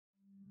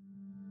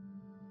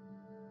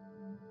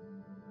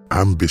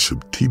I'm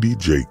Bishop T.D.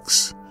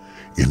 Jakes,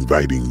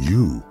 inviting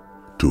you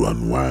to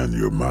unwind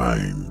your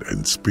mind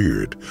and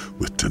spirit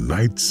with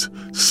tonight's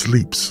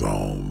sleep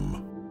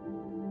psalm.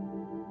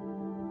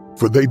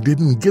 For they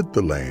didn't get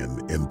the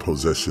land in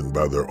possession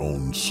by their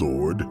own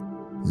sword,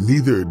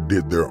 neither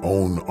did their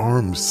own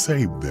arm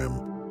save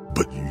them,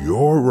 but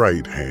your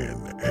right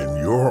hand and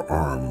your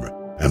arm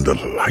and the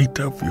light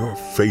of your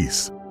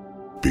face,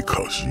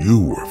 because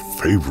you were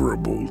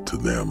favorable to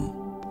them.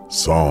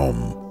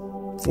 Psalm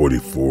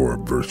 44,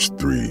 verse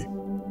 3.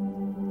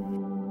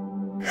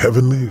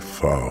 Heavenly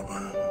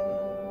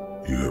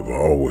Father, you have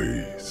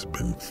always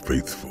been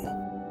faithful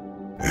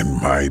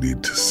and mighty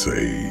to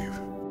save.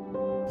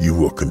 You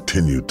will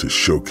continue to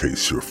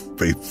showcase your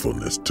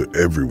faithfulness to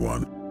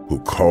everyone who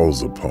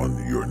calls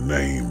upon your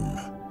name.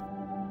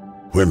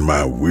 When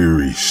my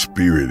weary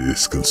spirit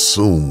is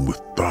consumed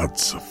with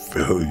thoughts of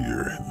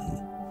failure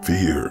and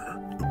fear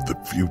of the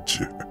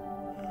future,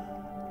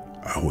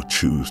 I will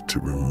choose to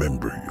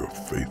remember your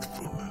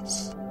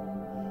faithfulness.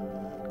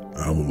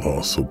 I will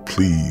also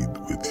plead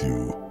with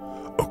you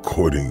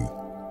according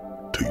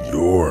to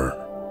your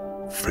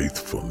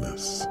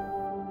faithfulness.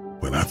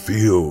 When I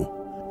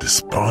feel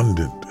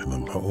despondent and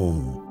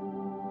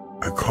alone,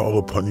 I call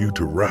upon you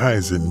to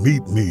rise and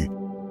meet me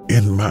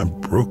in my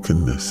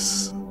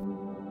brokenness.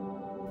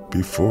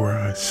 Before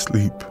I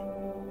sleep,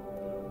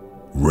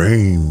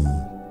 rain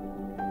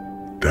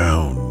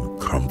down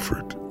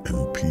comfort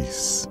and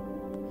peace.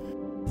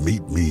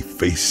 Meet me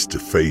face to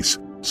face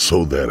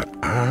so that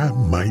I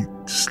might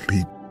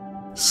sleep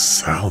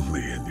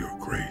soundly in your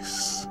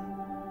grace.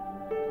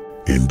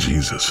 In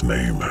Jesus'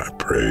 name I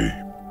pray.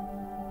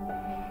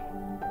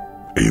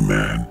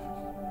 Amen.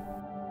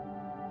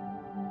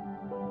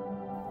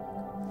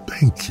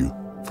 Thank you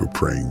for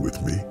praying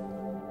with me.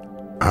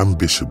 I'm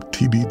Bishop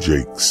T.D.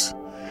 Jakes,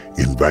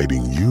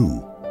 inviting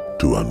you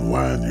to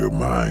unwind your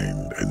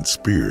mind and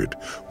spirit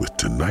with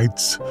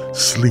tonight's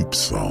sleep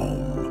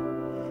psalm.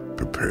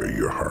 Prepare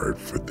your heart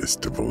for this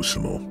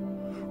devotional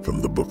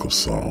from the book of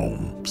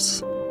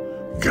Psalms,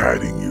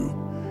 guiding you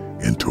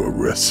into a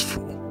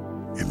restful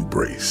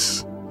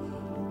embrace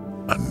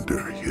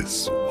under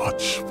his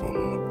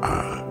watchful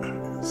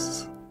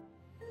eyes.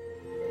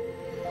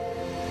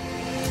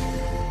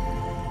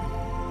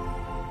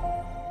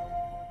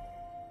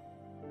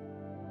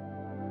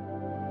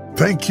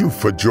 Thank you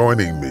for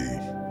joining me,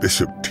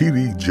 Bishop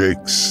T.D.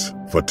 Jakes,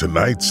 for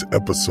tonight's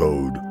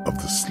episode of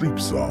the Sleep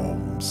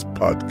Psalms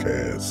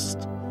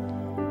podcast.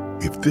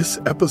 If this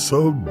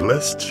episode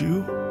blessed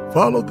you,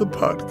 follow the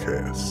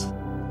podcast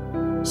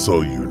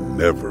so you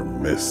never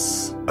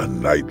miss a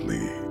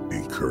nightly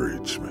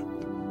encouragement.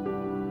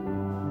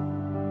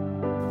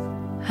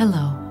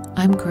 Hello,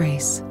 I'm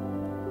Grace.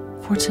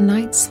 For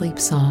tonight's Sleep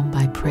Psalm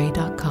by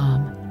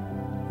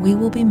Pray.com, we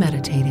will be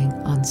meditating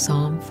on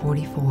Psalm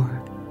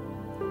 44.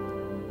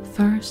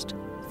 First,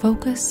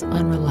 focus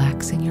on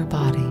relaxing your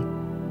body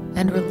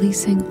and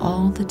releasing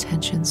all the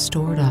tension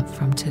stored up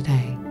from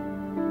today.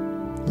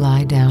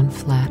 Lie down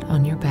flat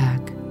on your back.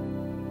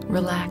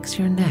 Relax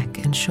your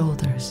neck and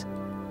shoulders.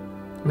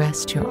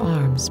 Rest your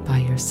arms by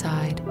your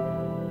side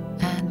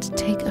and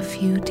take a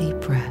few deep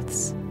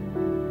breaths.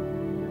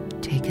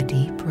 Take a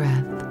deep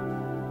breath.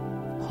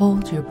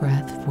 Hold your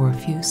breath for a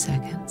few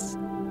seconds.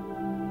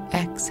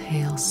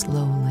 Exhale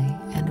slowly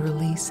and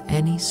release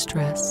any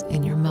stress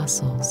in your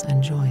muscles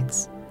and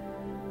joints.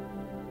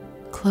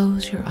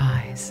 Close your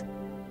eyes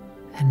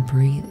and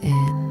breathe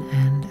in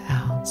and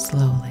out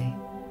slowly.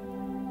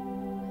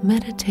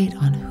 Meditate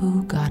on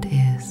who God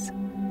is.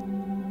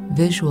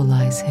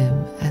 Visualize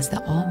Him as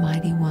the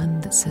Almighty One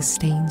that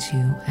sustains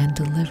you and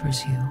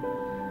delivers you.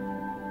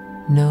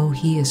 Know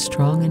He is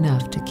strong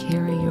enough to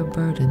carry your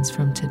burdens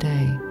from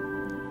today.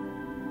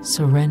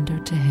 Surrender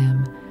to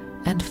Him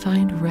and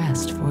find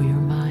rest for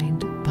your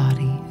mind,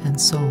 body, and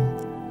soul.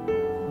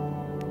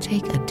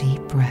 Take a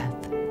deep breath.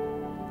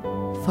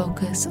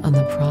 Focus on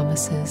the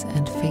promises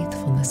and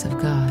faithfulness of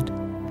God.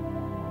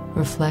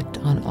 Reflect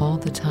on all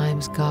the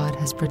times God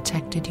has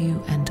protected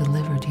you and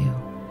delivered you.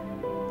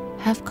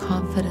 Have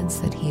confidence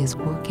that He is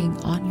working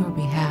on your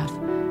behalf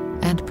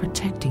and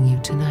protecting you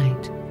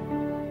tonight.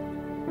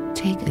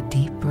 Take a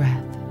deep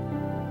breath.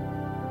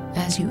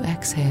 As you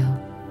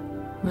exhale,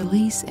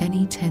 release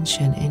any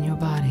tension in your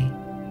body.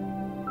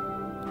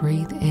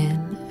 Breathe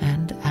in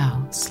and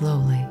out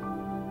slowly.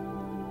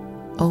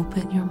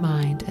 Open your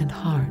mind and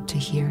heart to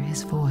hear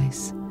His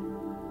voice.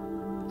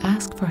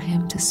 Ask for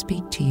Him to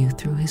speak to you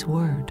through His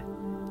word.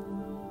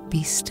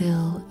 Be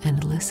still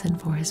and listen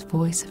for His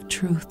voice of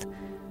truth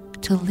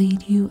to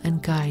lead you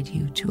and guide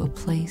you to a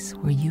place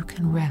where you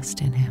can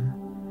rest in Him.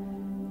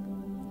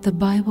 The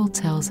Bible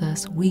tells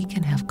us we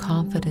can have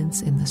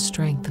confidence in the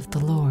strength of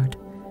the Lord.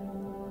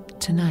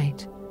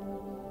 Tonight,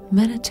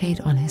 meditate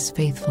on His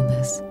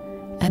faithfulness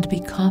and be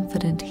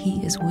confident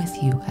He is with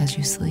you as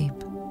you sleep.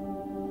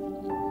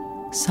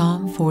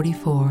 Psalm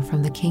 44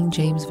 from the King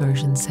James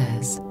Version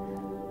says,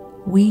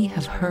 "We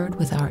have heard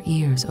with our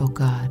ears, O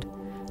God,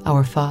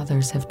 our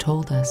fathers have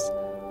told us,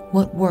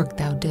 what work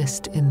Thou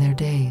didst in their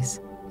days,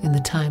 in the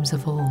times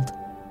of old.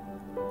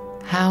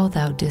 how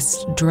thou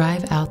didst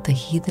drive out the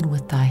heathen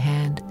with thy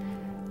hand,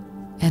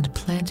 and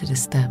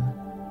plantedst them,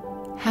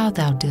 how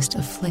thou didst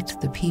afflict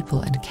the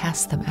people and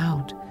cast them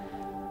out.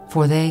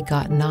 For they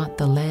got not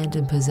the land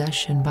in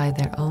possession by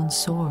their own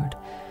sword,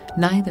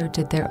 neither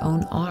did their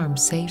own arm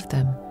save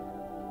them,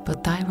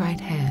 but thy right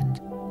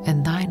hand,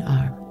 and thine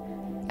arm,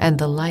 and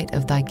the light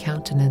of thy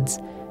countenance,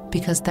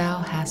 because thou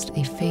hast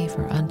a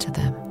favor unto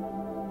them.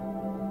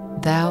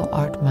 Thou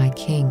art my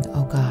King,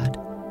 O God.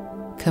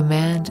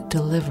 Command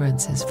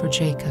deliverances for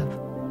Jacob.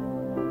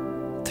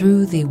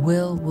 Through thee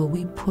will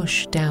we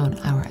push down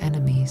our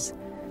enemies.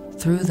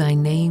 Through thy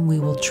name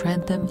we will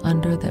tread them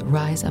under that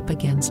rise up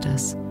against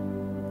us.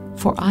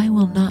 For I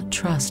will not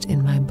trust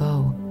in my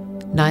bow,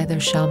 neither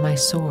shall my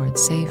sword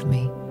save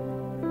me.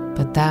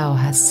 But thou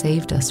hast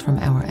saved us from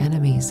our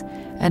enemies,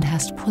 and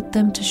hast put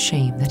them to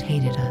shame that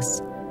hated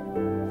us.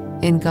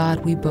 In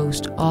God we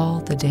boast all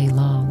the day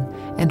long,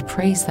 and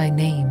praise thy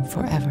name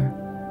forever.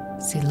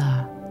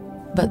 Selah.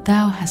 But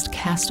thou hast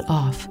cast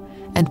off,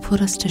 and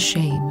put us to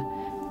shame,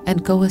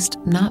 and goest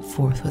not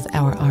forth with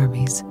our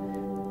armies.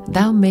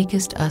 Thou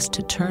makest us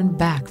to turn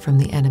back from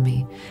the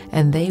enemy,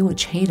 and they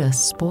which hate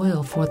us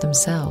spoil for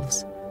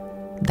themselves.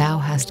 Thou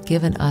hast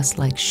given us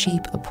like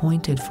sheep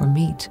appointed for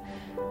meat,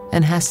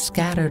 and hast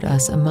scattered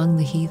us among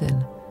the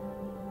heathen.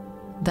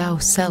 Thou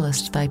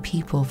sellest thy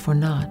people for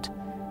naught,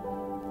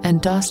 and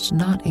dost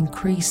not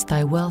increase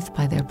thy wealth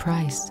by their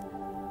price.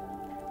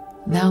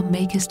 Thou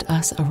makest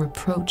us a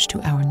reproach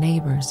to our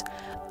neighbors,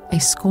 a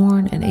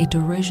scorn and a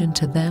derision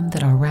to them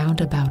that are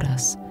round about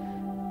us.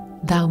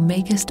 Thou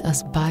makest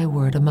us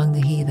byword among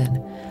the heathen,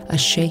 a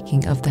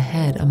shaking of the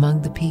head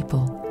among the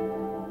people.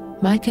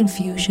 My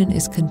confusion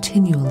is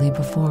continually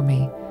before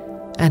me,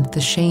 and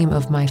the shame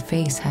of my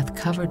face hath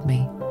covered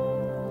me.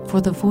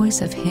 For the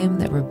voice of him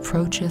that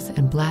reproacheth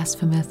and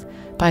blasphemeth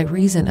by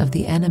reason of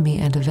the enemy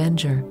and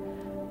avenger,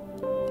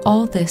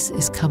 all this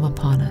is come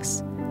upon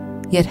us.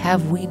 Yet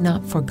have we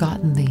not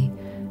forgotten thee,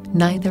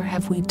 neither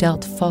have we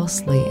dealt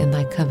falsely in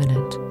thy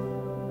covenant.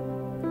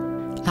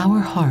 Our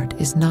heart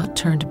is not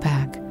turned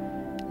back,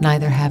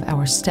 neither have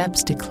our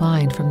steps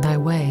declined from thy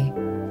way.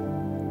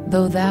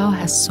 Though thou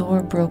hast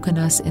sore broken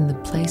us in the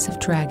place of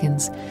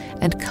dragons,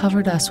 and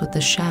covered us with the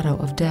shadow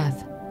of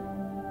death.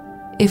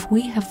 If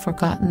we have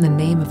forgotten the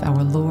name of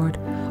our Lord,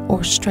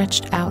 or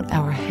stretched out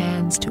our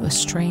hands to a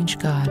strange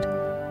God,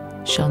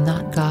 shall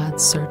not God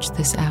search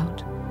this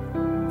out?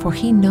 For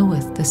he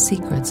knoweth the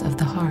secrets of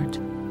the heart.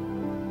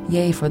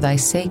 Yea, for thy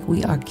sake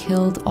we are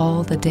killed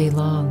all the day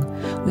long.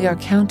 We are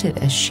counted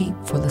as sheep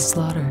for the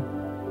slaughter.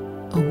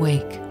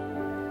 Awake,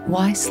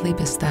 why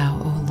sleepest thou,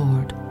 O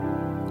Lord?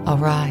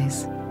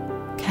 Arise,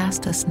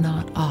 cast us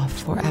not off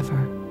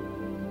forever.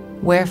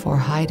 Wherefore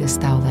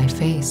hidest thou thy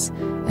face,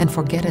 and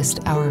forgettest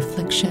our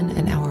affliction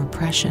and our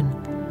oppression?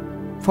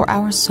 For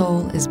our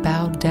soul is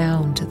bowed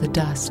down to the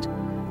dust,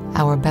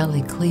 our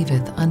belly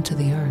cleaveth unto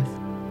the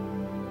earth.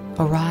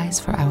 Arise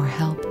for our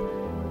help,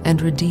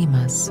 and redeem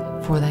us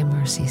for thy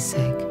mercy's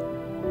sake.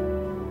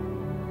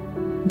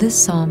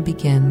 This psalm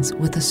begins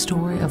with the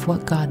story of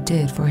what God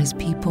did for his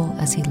people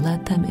as he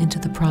led them into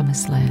the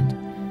promised land.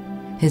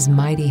 His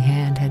mighty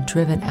hand had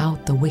driven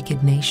out the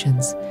wicked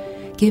nations,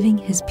 giving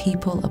his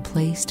people a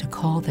place to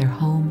call their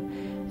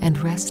home and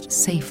rest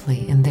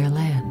safely in their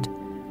land.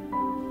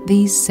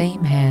 These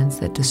same hands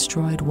that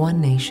destroyed one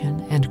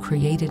nation and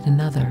created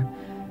another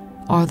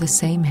are the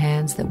same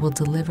hands that will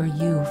deliver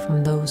you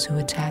from those who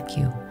attack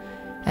you,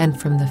 and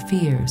from the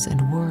fears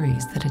and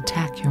worries that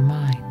attack your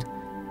mind.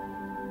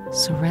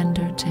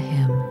 Surrender to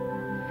him,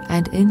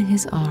 and in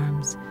his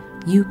arms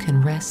you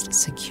can rest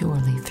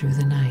securely through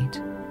the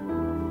night.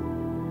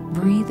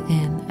 Breathe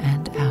in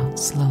and out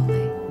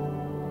slowly.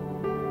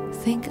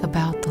 Think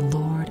about the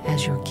Lord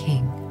as your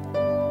King.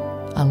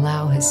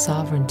 Allow his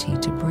sovereignty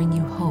to bring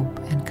you hope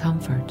and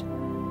comfort.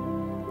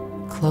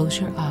 Close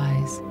your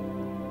eyes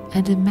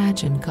and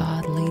imagine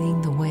God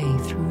leading the way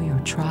through your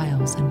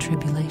trials and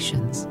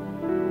tribulations.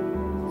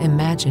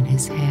 Imagine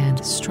his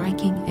hand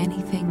striking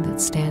anything that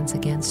stands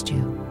against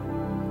you.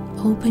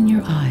 Open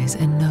your eyes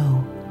and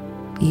know,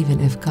 even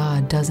if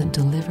God doesn't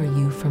deliver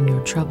you from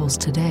your troubles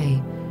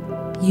today,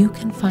 you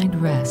can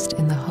find rest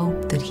in the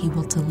hope that he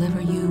will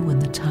deliver you when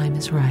the time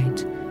is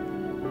right.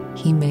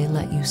 He may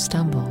let you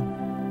stumble,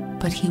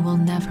 but he will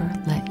never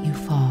let you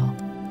fall.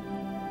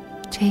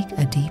 Take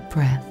a deep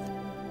breath.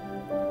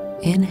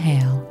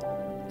 Inhale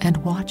and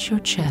watch your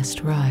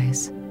chest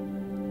rise.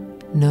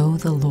 Know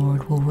the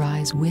Lord will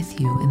rise with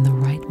you in the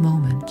right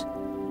moment.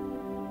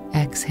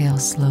 Exhale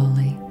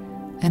slowly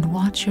and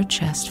watch your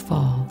chest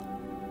fall,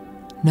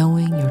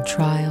 knowing your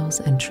trials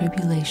and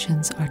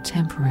tribulations are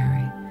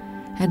temporary,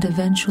 and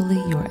eventually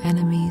your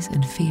enemies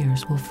and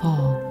fears will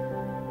fall.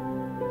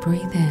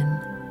 Breathe in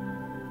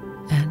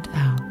and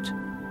out.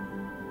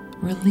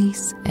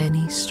 Release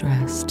any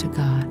stress to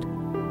God.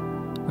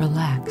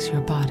 Relax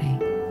your body.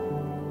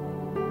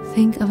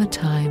 Think of a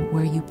time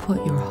where you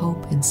put your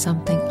hope in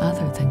something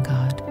other than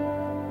God.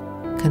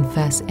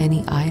 Confess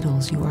any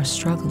idols you are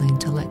struggling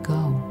to let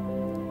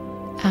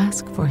go.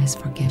 Ask for his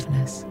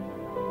forgiveness.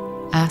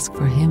 Ask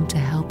for Him to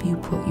help you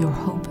put your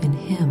hope in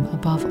Him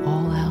above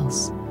all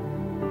else.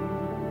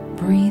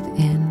 Breathe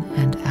in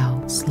and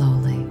out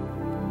slowly.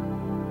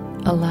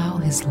 Allow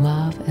His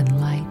love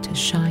and light to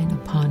shine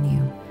upon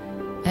you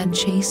and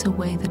chase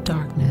away the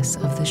darkness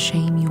of the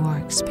shame you are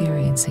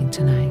experiencing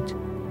tonight.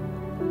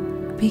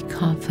 Be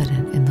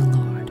confident in the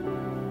Lord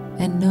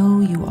and know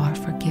you are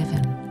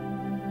forgiven.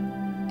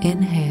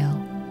 Inhale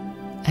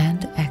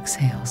and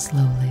exhale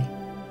slowly.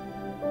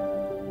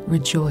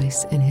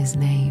 Rejoice in His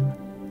name.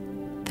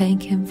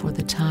 Thank Him for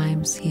the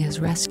times He has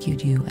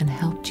rescued you and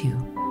helped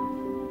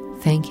you.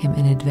 Thank Him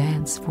in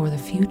advance for the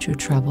future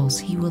troubles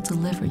He will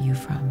deliver you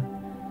from.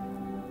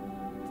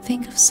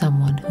 Think of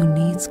someone who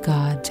needs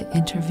God to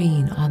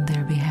intervene on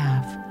their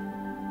behalf.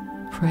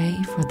 Pray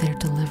for their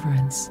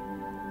deliverance.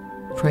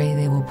 Pray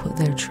they will put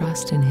their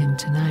trust in Him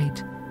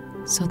tonight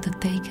so that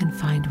they can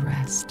find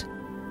rest.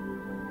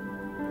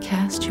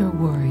 Cast your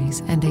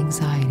worries and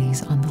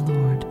anxieties on the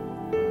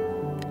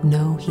Lord.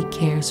 Know He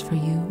cares for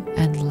you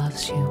and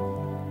loves you.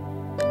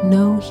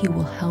 Know He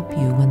will help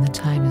you when the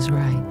time is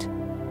right.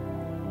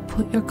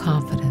 Put your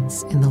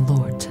confidence in the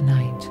Lord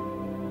tonight.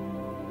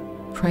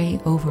 Pray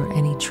over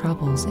any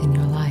troubles in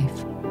your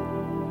life.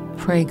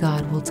 Pray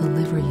God will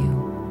deliver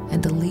you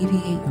and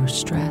alleviate your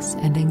stress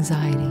and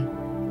anxiety.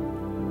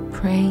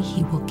 Pray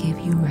He will give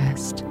you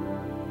rest.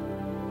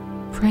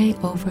 Pray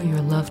over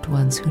your loved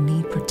ones who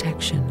need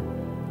protection.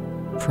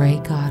 Pray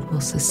God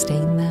will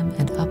sustain them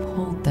and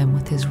uphold them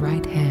with His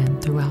right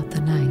hand throughout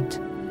the night.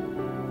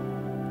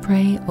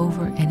 Pray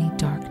over any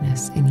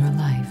darkness in your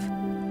life.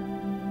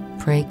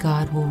 Pray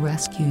God will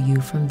rescue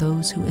you from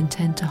those who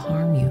intend to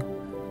harm you.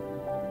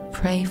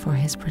 Pray for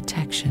His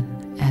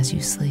protection as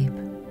you sleep.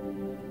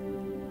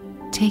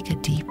 Take a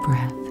deep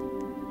breath.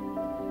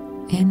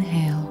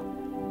 Inhale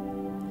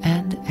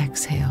and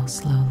exhale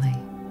slowly.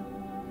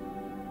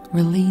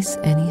 Release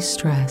any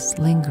stress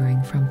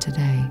lingering from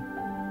today.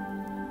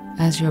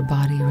 As your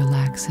body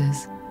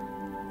relaxes,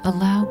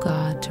 allow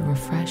God to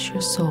refresh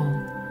your soul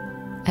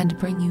and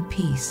bring you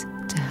peace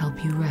to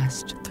help you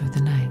rest through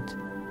the night.